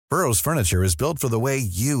Burrow's furniture is built for the way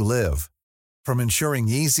you live. From ensuring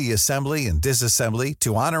easy assembly and disassembly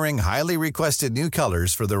to honoring highly requested new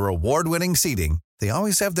colors for their award-winning seating, they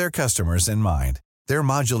always have their customers in mind. Their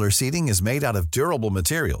modular seating is made out of durable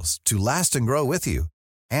materials to last and grow with you.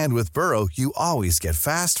 And with Burrow, you always get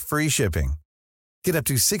fast, free shipping. Get up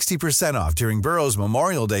to 60% off during Burrow's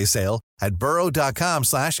Memorial Day sale at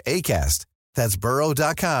burrow.com/ACAST. That's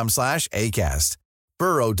burrow.com/ACAST.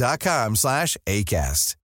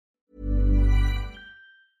 burrow.com/ACAST.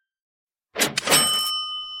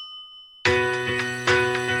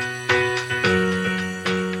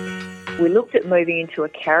 We looked at moving into a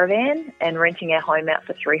caravan and renting our home out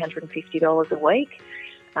for $350 a week,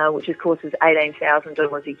 which of course is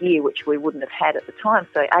 $18,000 a year, which we wouldn't have had at the time.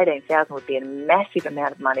 So $18,000 would be a massive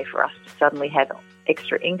amount of money for us to suddenly have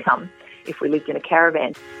extra income if we lived in a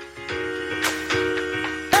caravan.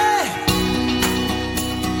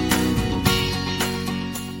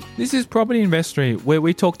 This is Property Investory, where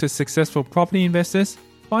we talk to successful property investors,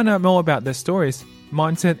 find out more about their stories,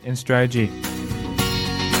 mindset and strategy.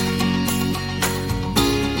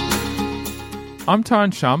 I'm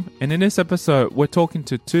Tyron Shum, and in this episode, we're talking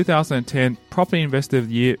to 2010 Property Investor of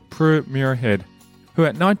the Year, Prue Muirhead, who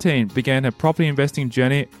at 19 began her property investing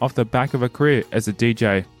journey off the back of a career as a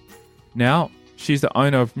DJ. Now, she's the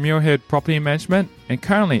owner of Muirhead Property Management and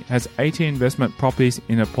currently has 18 investment properties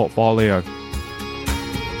in her portfolio.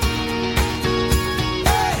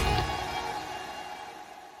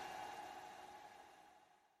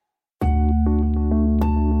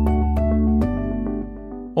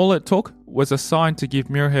 All it took was a sign to give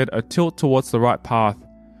Muirhead a tilt towards the right path.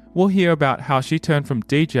 We'll hear about how she turned from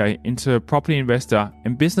DJ into a property investor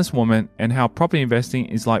and businesswoman, and how property investing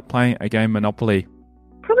is like playing a game Monopoly.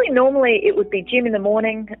 Probably normally it would be gym in the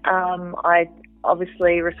morning. I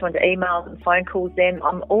obviously respond to emails and phone calls then.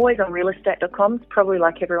 I'm always on realestate.com, probably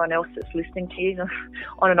like everyone else that's listening to you,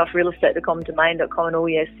 on and off realestate.com, domain.com and all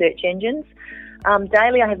your search engines.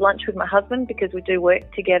 Daily I have lunch with my husband because we do work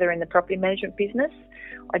together in the property management business.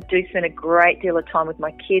 I do spend a great deal of time with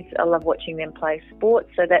my kids. I love watching them play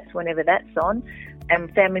sports, so that's whenever that's on. And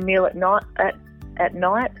family meal at night.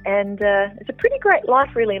 And it's a pretty great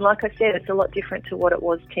life, really. And like I said, it's a lot different to what it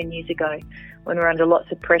was 10 years ago when we were under lots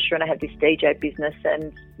of pressure and I had this DJ business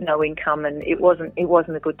and no income, and it wasn't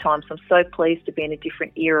a good time. So I'm so pleased to be in a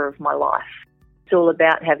different era of my life. It's all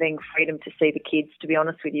about having freedom to see the kids, to be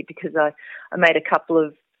honest with you, because I made a couple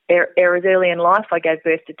of errors early in life. I gave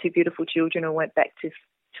birth to two beautiful children and went back to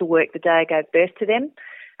work the day I gave birth to them.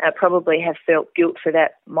 I probably have felt guilt for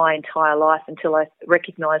that my entire life until I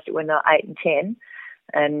recognised it when they were 8 and 10.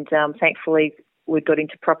 And thankfully we got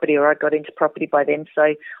into property, or I got into property by then. So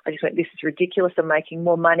I just went, this is ridiculous. I'm making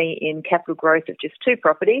more money in capital growth of just 2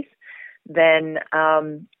 properties than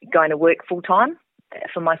going to work full time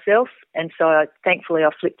for myself. And so thankfully I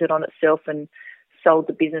flipped it on itself and sold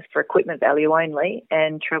the business for equipment value only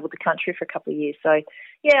and travelled the country for a couple of years. So,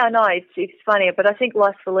 yeah, I know, it's funny, but I think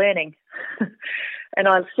life's for learning. And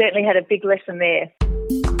I certainly had a big lesson there.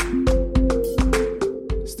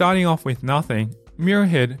 Starting off with nothing,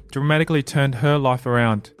 Muirhead dramatically turned her life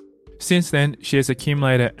around. Since then, she has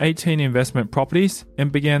accumulated 18 investment properties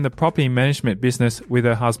and began the property management business with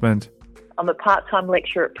her husband. I'm a part-time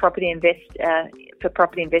lecturer at for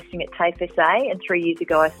property investing at Paves, and 3 years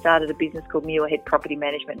ago I started a business called Muirhead Property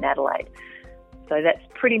Management in Adelaide. So that's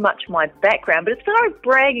pretty much my background. But as far as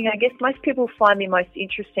bragging, I guess most people find me most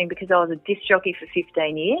interesting because I was a disc jockey for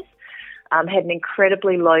 15 years, had an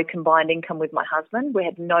incredibly low combined income with my husband. We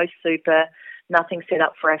had no super, nothing set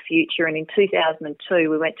up for our future. And in 2002,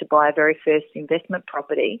 we went to buy our very first investment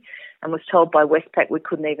property and was told by Westpac we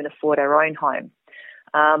couldn't even afford our own home.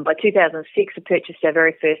 By 2006, I purchased our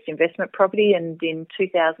very first investment property, and in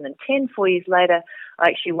 2010, 4 years later, I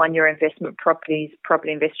actually won your Investment Properties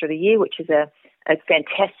Property Investor of the Year, which is a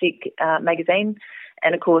fantastic magazine.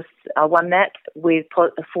 And of course, I won that with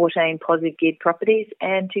 14 positive geared properties,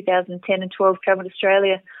 and 2010 and 12 travelled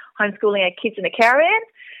Australia, homeschooling our kids in a caravan.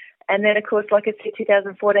 And then, of course, like I said,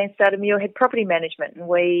 2014 started Muirhead Property Management,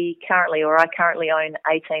 and I currently own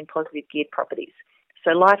 18 positive geared properties.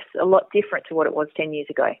 So life's a lot different to what it was 10 years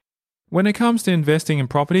ago. When it comes to investing in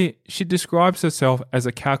property, she describes herself as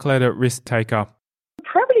a calculated risk taker.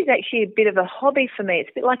 Property is actually a bit of a hobby for me. It's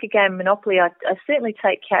a bit like a game of Monopoly. I certainly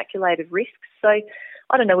take calculated risks. So I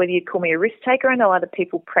don't know whether you'd call me a risk taker. I know other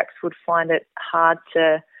people perhaps would find it hard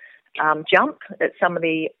to jump at some of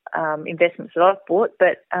the investments that I've bought,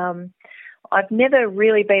 but I've never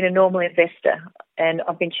really been a normal investor, and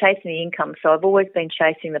I've been chasing the income. So I've always been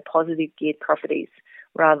chasing the positive geared properties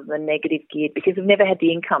rather than negative geared, because I've never had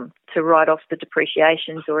the income to write off the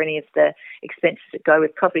depreciations or any of the expenses that go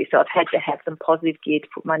with property. So I've had to have them positive geared to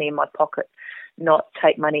put money in my pocket, not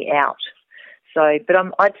take money out. So, but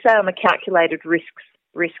I'd say I'm a calculated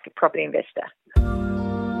risk property investor.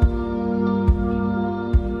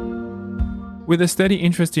 With a steady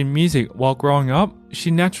interest in music while growing up,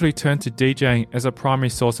 she naturally turned to DJing as a primary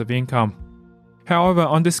source of income. However,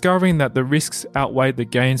 on discovering that the risks outweighed the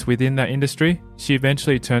gains within that industry, she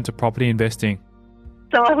eventually turned to property investing.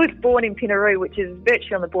 So I was born in Pinaroo, which is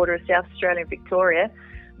virtually on the border of South Australia and Victoria.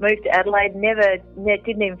 Moved to Adelaide,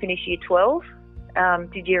 didn't even finish year 12,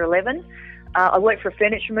 did year 11. I worked for a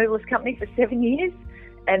furniture removalist company for 7 years.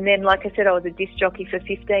 And then, like I said, I was a disc jockey for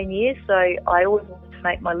 15 years. So I always wanted to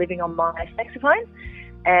make my living on my saxophone.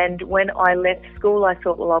 And when I left school, I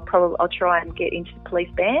thought, well, I'll try and get into the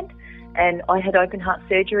police band. And I had open heart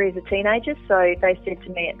surgery as a teenager. So they said to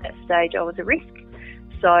me at that stage I was a risk.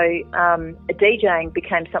 So DJing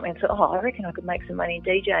became something I thought, I reckon I could make some money in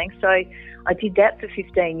DJing. So I did that for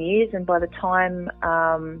 15 years. And by the time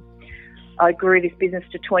I grew this business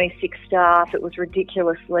to 26 staff, it was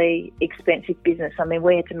ridiculously expensive business. I mean,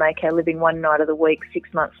 we had to make our living one night of the week,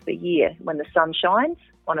 6 months of the year when the sun shines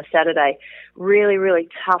on a Saturday. Really, really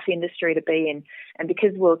tough industry to be in. And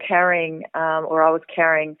because we were carrying, I was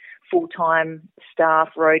carrying full-time staff,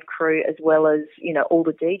 road crew, as well as, all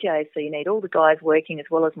the DJs. So you need all the guys working as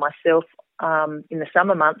well as myself in the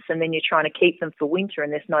summer months, and then you're trying to keep them for winter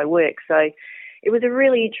and there's no work. So it was a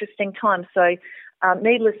really interesting time. So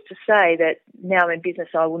needless to say that now I'm in business,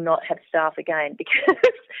 I will not have staff again because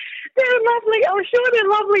they're lovely. I'm sure they're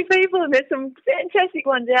lovely people and there's some fantastic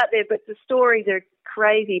ones out there, but the stories are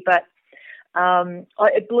crazy. But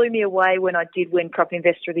it blew me away when I did win Property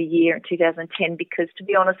Investor of the Year in 2010 because, to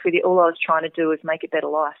be honest with you, all I was trying to do was make a better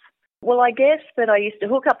life. Well, I guess that I used to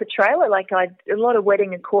hook up a trailer, a lot of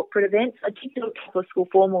wedding and corporate events. I did do a couple of school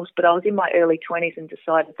formals, but I was in my early 20s and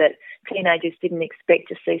decided that teenagers didn't expect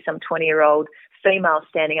to see some 20-year-old female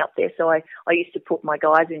standing up there, so I used to put my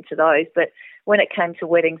guys into those. But when it came to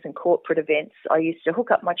weddings and corporate events, I used to hook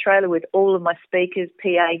up my trailer with all of my speakers,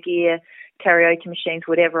 PA gear, karaoke machines,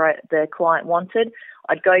 whatever the client wanted.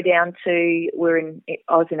 I'd go down to,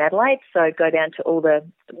 I was in Adelaide, so I'd go down to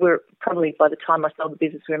probably by the time I sold the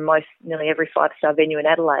business, we were in nearly every 5-star venue in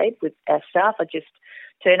Adelaide with our staff. I'd just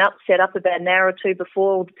turn up, set up about an hour or two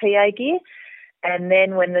before all the PA gear. And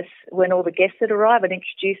then when all the guests had arrived, I'd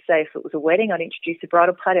introduce, say if it was a wedding, I'd introduce the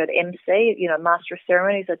bridal party, I'd MC, master of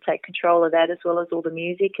ceremonies, I'd take control of that as well as all the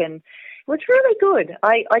music, and it was really good.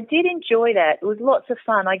 I did enjoy that. It was lots of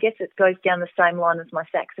fun. I guess it goes down the same line as my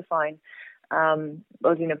saxophone. I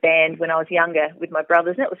was in a band when I was younger with my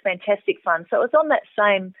brothers, and it was fantastic fun. So it was on that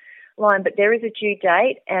same line, but there is a due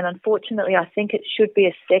date, and unfortunately I think it should be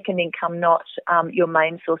a second income, not your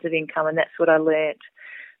main source of income, and that's what I learnt.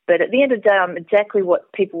 But at the end of the day, I'm exactly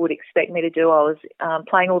what people would expect me to do. I was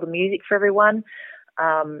playing all the music for everyone.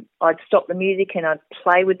 I'd stop the music and I'd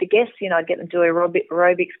play with the guests. I'd get them to do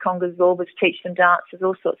aerobics, congas, zorbas, teach them dances,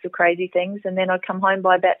 all sorts of crazy things. And then I'd come home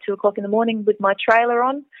by about 2 o'clock in the morning with my trailer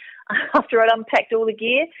on after I'd unpacked all the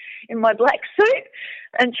gear in my black suit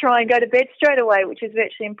and try and go to bed straight away, which is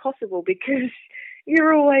virtually impossible because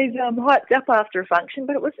you're always hyped up after a function.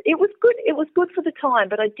 But it was good. It was good for the time.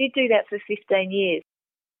 But I did do that for 15 years.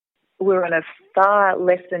 We were on a far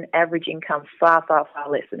less than average income, far, far, far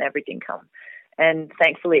less than average income. And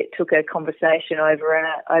thankfully it took a conversation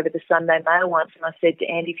over the Sunday Mail once, and I said to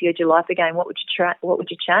Andy, if you had your life again, what would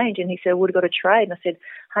you change? And he said, I would have got a trade. And I said,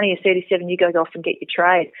 honey, you're 37, you go off and get your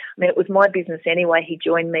trade. I mean, it was my business anyway. He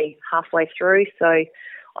joined me halfway through, so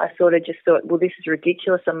I sort of just thought, well, this is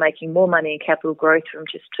ridiculous. I'm making more money in capital growth from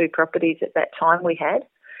just 2 properties at that time we had.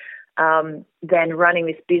 Than running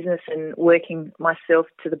this business and working myself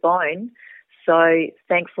to the bone. So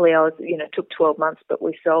thankfully it took 12 months, but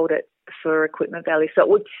we sold it for equipment value.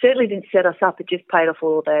 So it certainly didn't set us up. It just paid off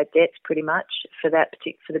all of our debts pretty much for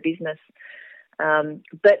the business.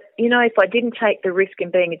 But, if I didn't take the risk in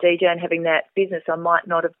being a DJ and having that business, I might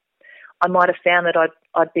have found that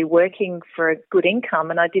I'd be working for a good income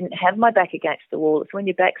and I didn't have my back against the wall. It's when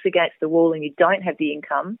your back's against the wall and you don't have the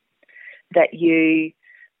income that you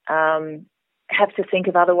have to think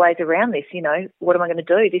of other ways around this. What am I going to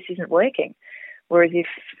do? This isn't working. Whereas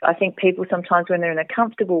I think people sometimes when they're in a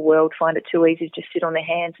comfortable world find it too easy to just sit on their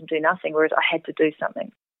hands and do nothing, whereas I had to do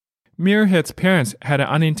something. Muirhead's parents had an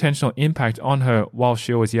unintentional impact on her while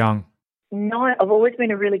she was young. No, I've always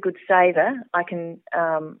been a really good saver. I can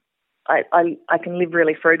I can live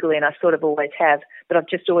really frugally, and I sort of always have, but I've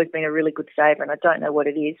just always been a really good saver, and I don't know what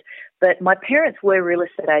it is. But my parents were real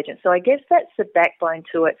estate agents, so I guess that's the backbone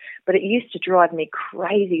to it. But it used to drive me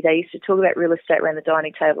crazy. They used to talk about real estate around the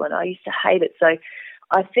dining table, and I used to hate it. So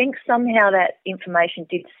I think somehow that information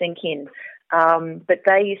did sink in. But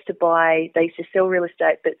they used to sell real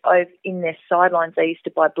estate, but in their sidelines, they used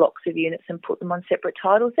to buy blocks of units and put them on separate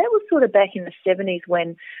titles. That was sort of back in the 70s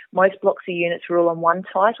when most blocks of units were all on one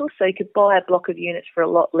title. So you could buy a block of units for a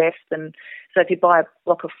lot less than, so if you buy a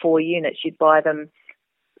block of 4 units, you'd buy them,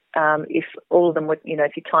 if all of them would,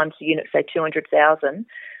 if you times the units, say 200,000,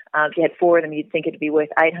 if you had 4 of them, you'd think it'd be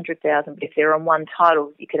worth 800,000. But if they're on one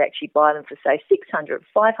title, you could actually buy them for, say, 600,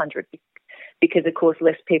 500, because, of course,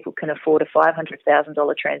 less people can afford a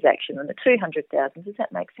 $500,000 transaction than a $200,000. Does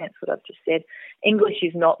that make sense, what I've just said? English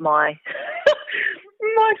is not my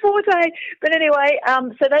my forte. But anyway,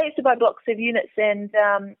 so they used to buy blocks of units, and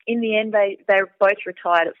in the end, they both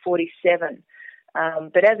retired at 47.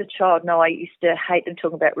 But as a child, no, I used to hate them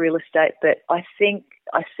talking about real estate, but I think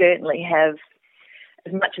I certainly have,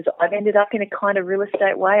 as much as I've ended up in a kind of real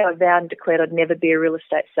estate way, I vowed and declared I'd never be a real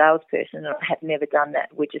estate salesperson, and I have never done that.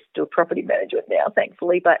 We just do property management now,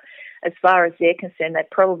 thankfully. But as far as they're concerned, they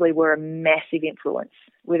probably were a massive influence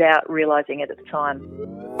without realising it at the time.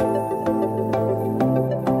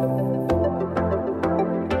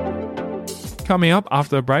 Coming up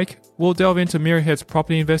after the break, we'll delve into Muirhead's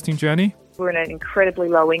property investing journey. We were in an incredibly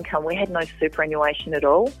low income. We had no superannuation at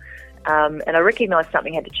all. And I recognised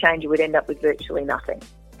something had to change. It would end up with virtually nothing.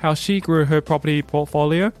 How she grew her property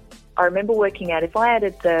portfolio. I remember working out if I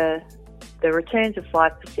added the returns of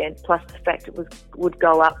 5% plus the fact it would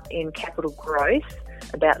go up in capital growth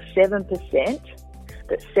about 7%,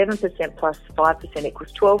 that 7% plus 5%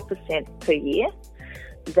 equals 12% per year,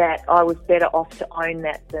 that I was better off to own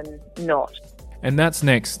that than not. And that's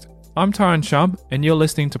next. I'm Tyrone Shum, and you're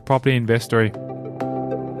listening to Property Investory.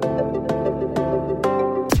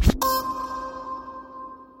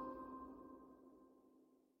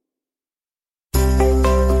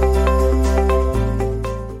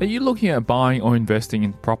 Are you looking at buying or investing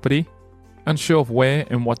in property? Unsure of where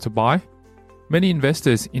and what to buy? Many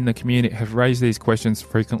investors in the community have raised these questions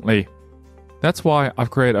frequently. That's why I've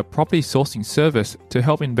created a property sourcing service to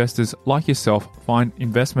help investors like yourself find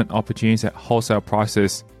investment opportunities at wholesale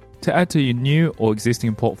prices to add to your new or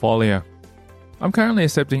existing portfolio. I'm currently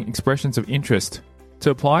accepting expressions of interest.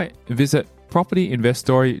 To apply, visit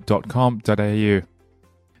propertyinveststory.com.au.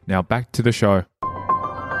 Now back to the show.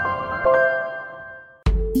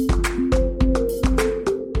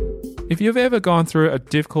 If you've ever gone through a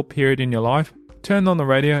difficult period in your life, turned on the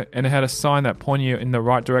radio and it had a sign that pointed you in the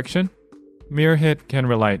right direction, Muirhead can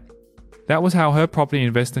relate. That was how her property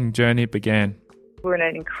investing journey began. We were in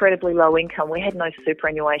an incredibly low income. We had no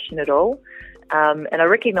superannuation at all. And I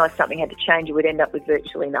recognised something had to change. It would end up with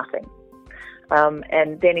virtually nothing.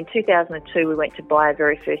 And then in 2002, we went to buy our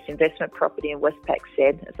very first investment property, and Westpac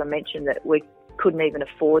said, as I mentioned, that we couldn't even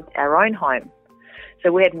afford our own home.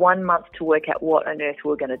 So we had 1 month to work out what on earth we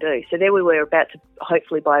were going to do. So there we were about to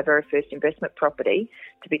hopefully buy our very first investment property,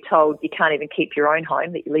 to be told you can't even keep your own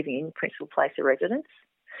home that you're living in, principal place of residence.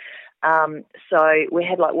 So we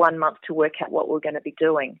had 1 month to work out what we were going to be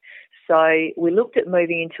doing. So we looked at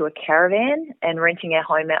moving into a caravan and renting our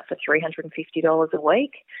home out for $350 a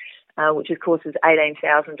week, which of course is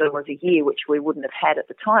 $18,000 a year, which we wouldn't have had at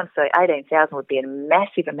the time. So $18,000 would be a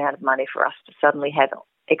massive amount of money for us to suddenly have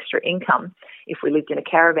extra income if we lived in a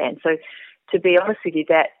caravan. So to be honest with you,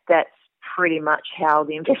 that's pretty much how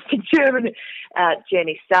the investing journey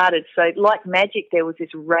started. So like magic, there was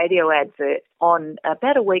this radio advert on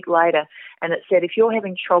about a week later, and it said, if you're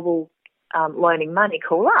having trouble loaning money,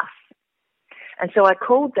 call us. And so I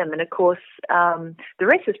called them, and of course, the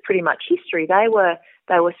rest is pretty much history. They were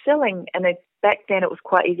selling, and back then it was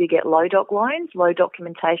quite easy to get low doc loans, low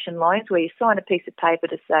documentation loans, where you sign a piece of paper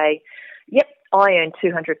to say, yep, I earned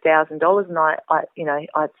 $200,000, and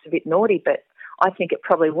it's a bit naughty, but I think it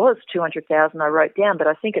probably was $200,000 I wrote down, but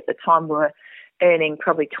I think at the time we were earning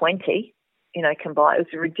probably 20, combined. It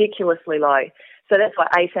was ridiculously low. So that's why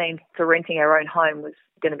 18 for renting our own home was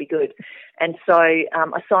going to be good. And so I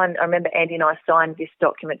remember Andy and I signed this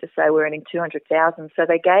document to say we're earning $200,000. So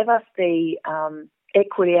they gave us the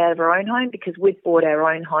equity out of our own home, because we'd bought our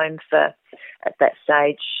own home for, at that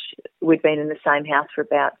stage, we'd been in the same house for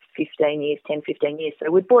about 10, 15 years. So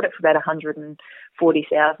we'd bought it for about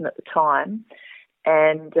 $140,000 at the time.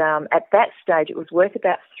 And at that stage, it was worth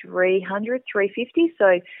about $350,000.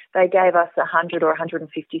 So they gave us $100,000 or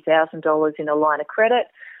 $150,000 in a line of credit.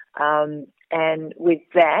 And with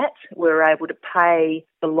that, we were able to pay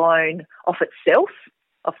the loan off itself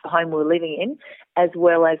of the home we were living in, as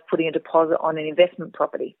well as putting a deposit on an investment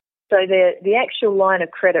property. So the actual line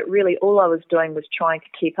of credit, really all I was doing was trying to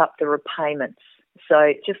keep up the repayments.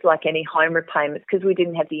 So just like any home repayments, because we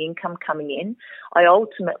didn't have the income coming in, I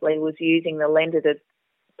ultimately was using the lender to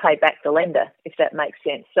pay back the lender, if that makes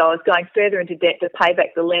sense. So I was going further into debt to pay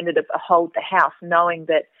back the lender to hold the house, knowing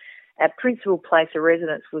that our principal place of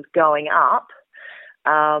residence was going up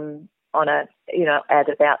at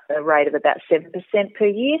about a rate of about 7% per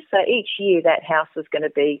year. So each year that house was going to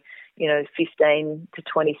be, $15,000 to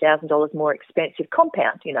 $20,000 more expensive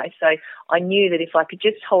compound, So I knew that if I could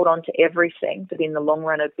just hold on to everything, that in the long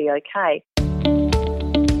run it'd be okay.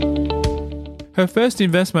 Her first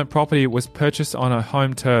investment property was purchased on a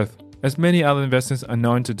home turf, as many other investors are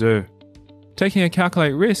known to do. Taking a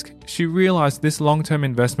calculated risk, she realised this long-term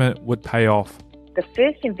investment would pay off. The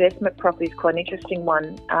first investment property is quite an interesting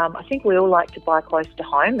one. I think we all like to buy close to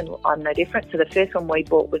home, and I'm no different. So the first one we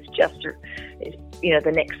bought was just,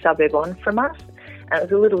 the next suburb on from us. And it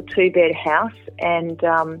was a little two-bed house, and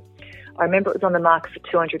I remember it was on the market for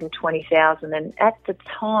 $220,000. And at the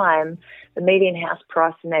time, the median house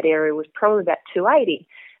price in that area was probably about $280,000.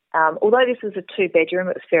 Although this was a two-bedroom,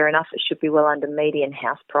 it was fair enough. It should be well under median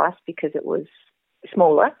house price because it was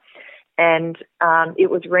smaller. And it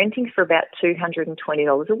was renting for about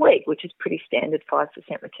 $220 a week, which is pretty standard 5%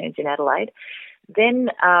 returns in Adelaide. Then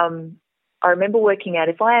I remember working out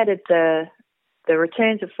if I added the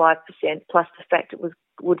returns of 5% plus the fact it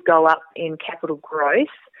would go up in capital growth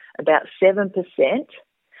about 7%,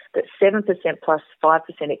 that 7% plus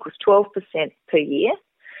 5% equals 12% per year,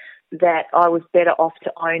 that I was better off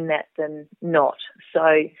to own that than not.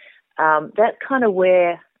 So that's kind of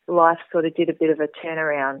where life sort of did a bit of a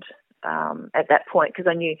turnaround at that point, because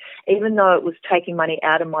I knew even though it was taking money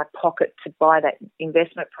out of my pocket to buy that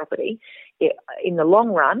investment property, in the long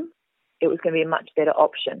run, it was going to be a much better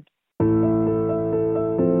option.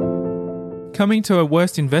 Coming to her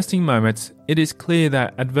worst investing moments, it is clear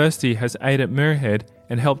that adversity has aided Muirhead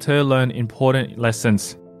and helped her learn important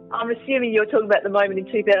lessons. I'm assuming you're talking about the moment in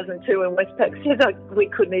 2002 when Westpac said we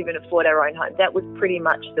couldn't even afford our own home. That was pretty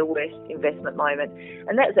much the worst investment moment.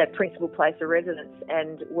 And that was our principal place of residence.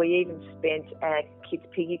 And we even spent our kids'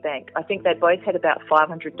 piggy bank. I think they both had about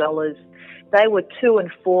 $500. They were 2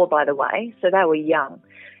 and 4, by the way, so they were young.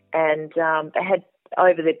 And they had,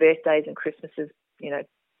 over their birthdays and Christmases,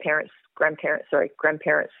 grandparents,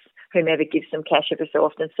 whomever gives them cash every so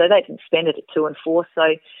often. So they didn't spend it at 2 and 4.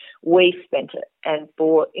 So we spent it and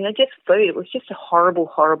bought, just food. It was just a horrible,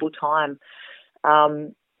 horrible time.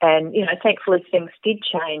 And, thankfully things did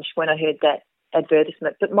change when I heard that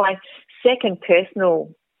advertisement. But my second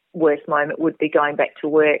personal worst moment would be going back to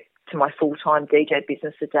work, to my full-time DJ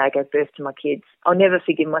business the day I gave birth to my kids. I'll never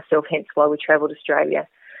forgive myself, hence why we travelled Australia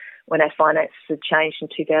when our finances had changed in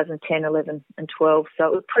 2010, 11 and 12. So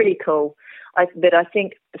it was pretty cool. But I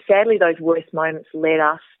think, sadly, those worst moments led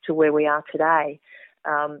us to where we are today.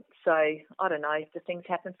 So, I don't know, do things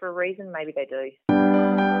happen for a reason? Maybe they do.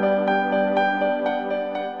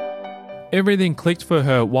 Everything clicked for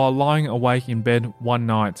her while lying awake in bed one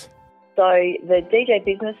night. So the DJ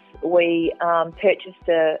business, we purchased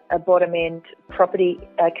a bottom-end property,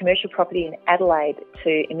 a commercial property in Adelaide,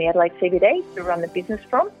 in the Adelaide CBD to run the business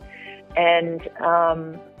from. And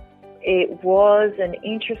it was an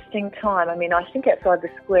interesting time. I mean, I think outside the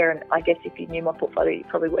square, and I guess if you knew my portfolio, you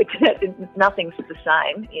probably worked it out that nothing's the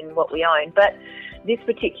same in what we own. But this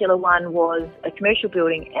particular one was a commercial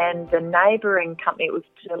building, and the neighbouring company, it was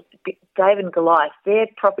David and Goliath, their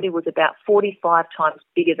property was about 45 times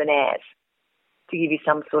bigger than ours, to give you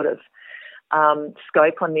some sort of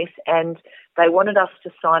scope on this. And they wanted us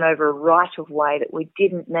to sign over a right-of-way that we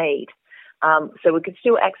didn't need. So we could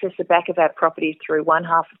still access the back of our property through one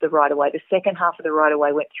half of the right-of-way. The second half of the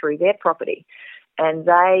right-of-way went through their property. And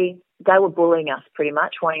they were bullying us pretty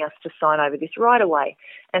much, wanting us to sign over this right-of-way.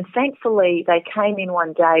 And thankfully, they came in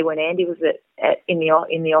one day when Andy was in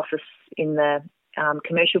the office in the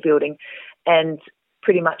commercial building and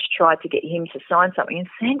pretty much tried to get him to sign something. And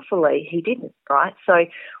thankfully, he didn't, right? So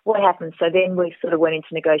what happened? So then we sort of went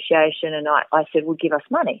into negotiation, and I said, well, give us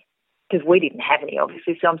money. Because we didn't have any,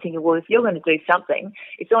 obviously. So I'm thinking, well, if you're going to do something,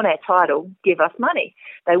 it's on our title, give us money.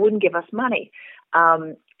 They wouldn't give us money.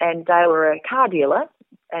 And they were a car dealer.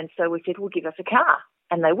 And so we said, well, give us a car.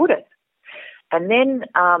 And they wouldn't. And then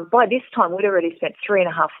by this time, we'd already spent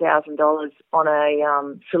 $3,500 on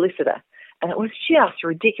a solicitor. And it was just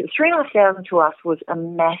ridiculous. $3,500 to us was a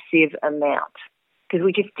massive amount because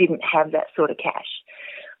we just didn't have that sort of cash.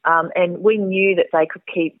 And we knew that they could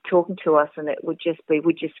keep talking to us and it would just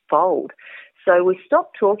fold. So we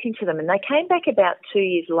stopped talking to them, and they came back about 2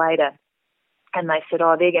 years later And they said,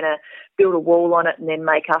 oh, they're going to build a wall on it and then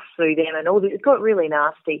make us sue them and all this. It got really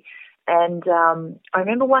nasty. And I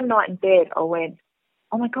remember one night in bed, I went,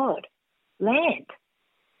 oh, my God, land.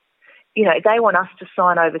 You know, they want us to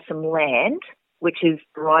sign over some land, which is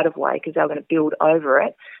right-of-way because they were going to build over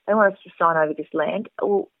it. They want us to sign over this land.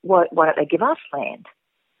 Well, why don't they give us land?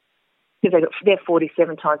 Because they're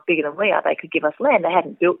 47 times bigger than we are. They could give us land. They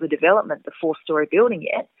hadn't built the development, the 4-story building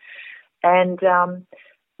yet. And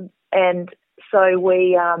so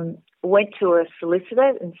we went to a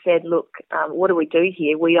solicitor and said, look, what do we do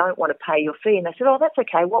here? We don't want to pay your fee. And they said, oh, that's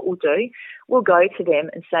okay. What we'll do, we'll go to them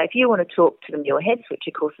and say, if you want to talk to the Muirheads, which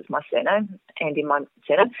of course is my surname, and in my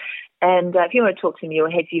surname, and if you want to talk to the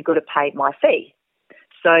Muirheads, you've got to pay my fee.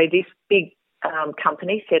 So this big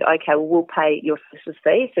company said, okay, well, we'll pay your solicitor's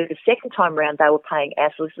fee. So the second time round, they were paying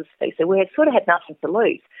our solicitor's fee. So we had sort of had nothing to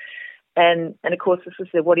lose. And of course, the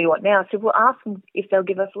solicitor said, what do you want now? I said, well, ask them if they'll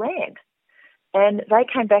give us land. And they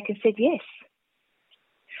came back and said yes.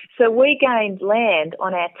 So we gained land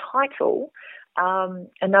on our title,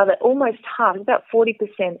 another almost half, about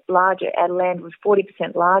 40% larger. Our land was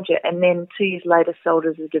 40% larger, and then 2 years later sold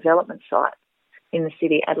as a development site in the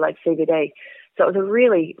city, Adelaide CBD. So it was a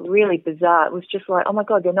really, really bizarre. It was just like, oh my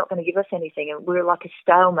God, they're not going to give us anything, and we were like a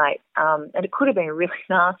stalemate. And it could have been really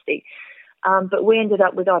nasty, but we ended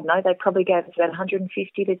up with, I don't know, they probably gave us about $150,000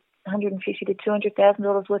 to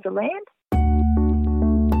 $200,000 worth of land.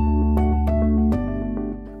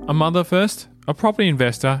 A mother first, a property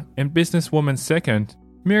investor, and businesswoman second,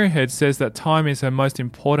 Muirhead says that time is her most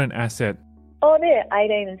important asset. Oh, they're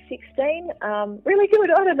 18 and 16. Really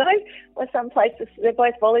good. I don't know. My son plays, they're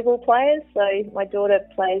both volleyball players. So my daughter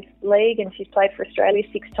plays league and she's played for Australia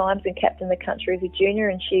 6 times and captained the country as a junior,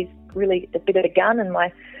 and she's really a bit of a gun. And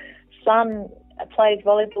my son plays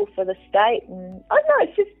volleyball for the state. And I don't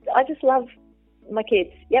know, I just love my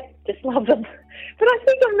kids. Yep, just love them. But I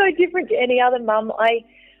think I'm no different to any other mum. I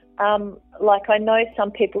know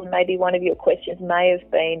some people, maybe one of your questions may have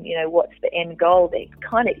been, you know, what's the end goal? There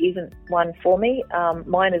kind of isn't one for me.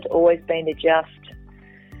 Mine has always been to just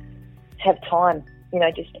have time, you know,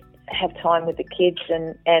 just have time with the kids,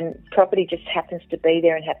 and property just happens to be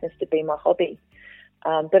there and happens to be my hobby.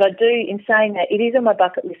 But I do, in saying that, it is on my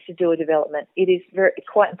bucket list to do a development. It is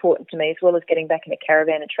quite important to me, as well as getting back in a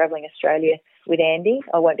caravan and travelling Australia with Andy.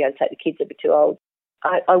 I won't be able to take the kids, they'll be too old.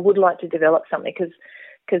 I would like to develop something because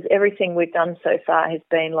everything we've done so far has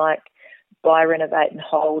been like buy, renovate and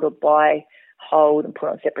hold, or buy, hold and put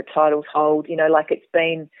on separate titles, hold. You know, like it's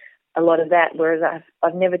been a lot of that, whereas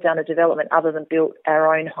I've never done a development other than built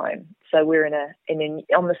our own home. So we're on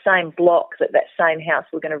the same block, that same house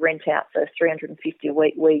we're going to rent out for $350 a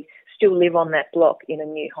week. We still live on that block in a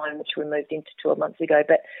new home, which we moved into 12 months ago.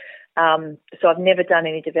 But so I've never done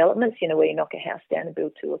any developments, you know, where you knock a house down and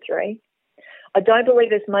build 2 or 3. I don't believe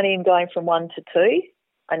there's money in going from 1 to 2.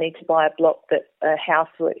 I need to buy a house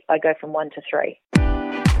where I go from 1 to 3.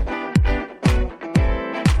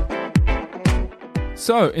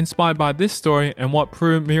 So, inspired by this story and what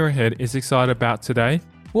Prue Muirhead is excited about today,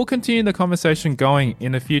 we'll continue the conversation going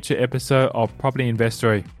in a future episode of Property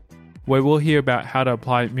Investory, where we'll hear about how to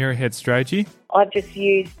apply Muirhead's strategy. I've just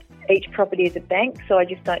used each property as a bank, so I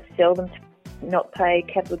just don't sell them to not pay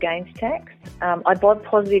capital gains tax. I buy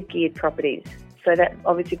positive geared properties, so that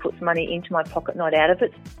obviously puts money into my pocket, not out of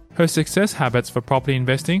it. Her success habits for property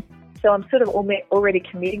investing. So I'm sort of already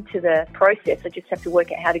committing to the process. I just have to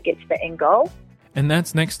work out how to get to the end goal. And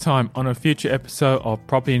that's next time on a future episode of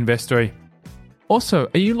Property Investory. Also,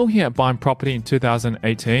 are you looking at buying property in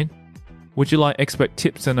 2018? Would you like expert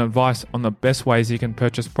tips and advice on the best ways you can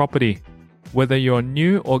purchase property? Whether you're a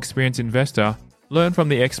new or experienced investor, learn from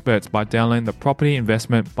the experts by downloading the Property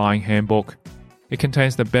Investment Buying Handbook. It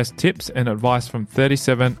contains the best tips and advice from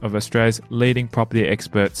 37 of Australia's leading property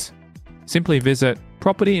experts. Simply visit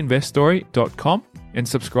propertyinveststory.com and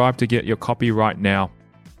subscribe to get your copy right now.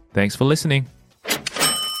 Thanks for listening.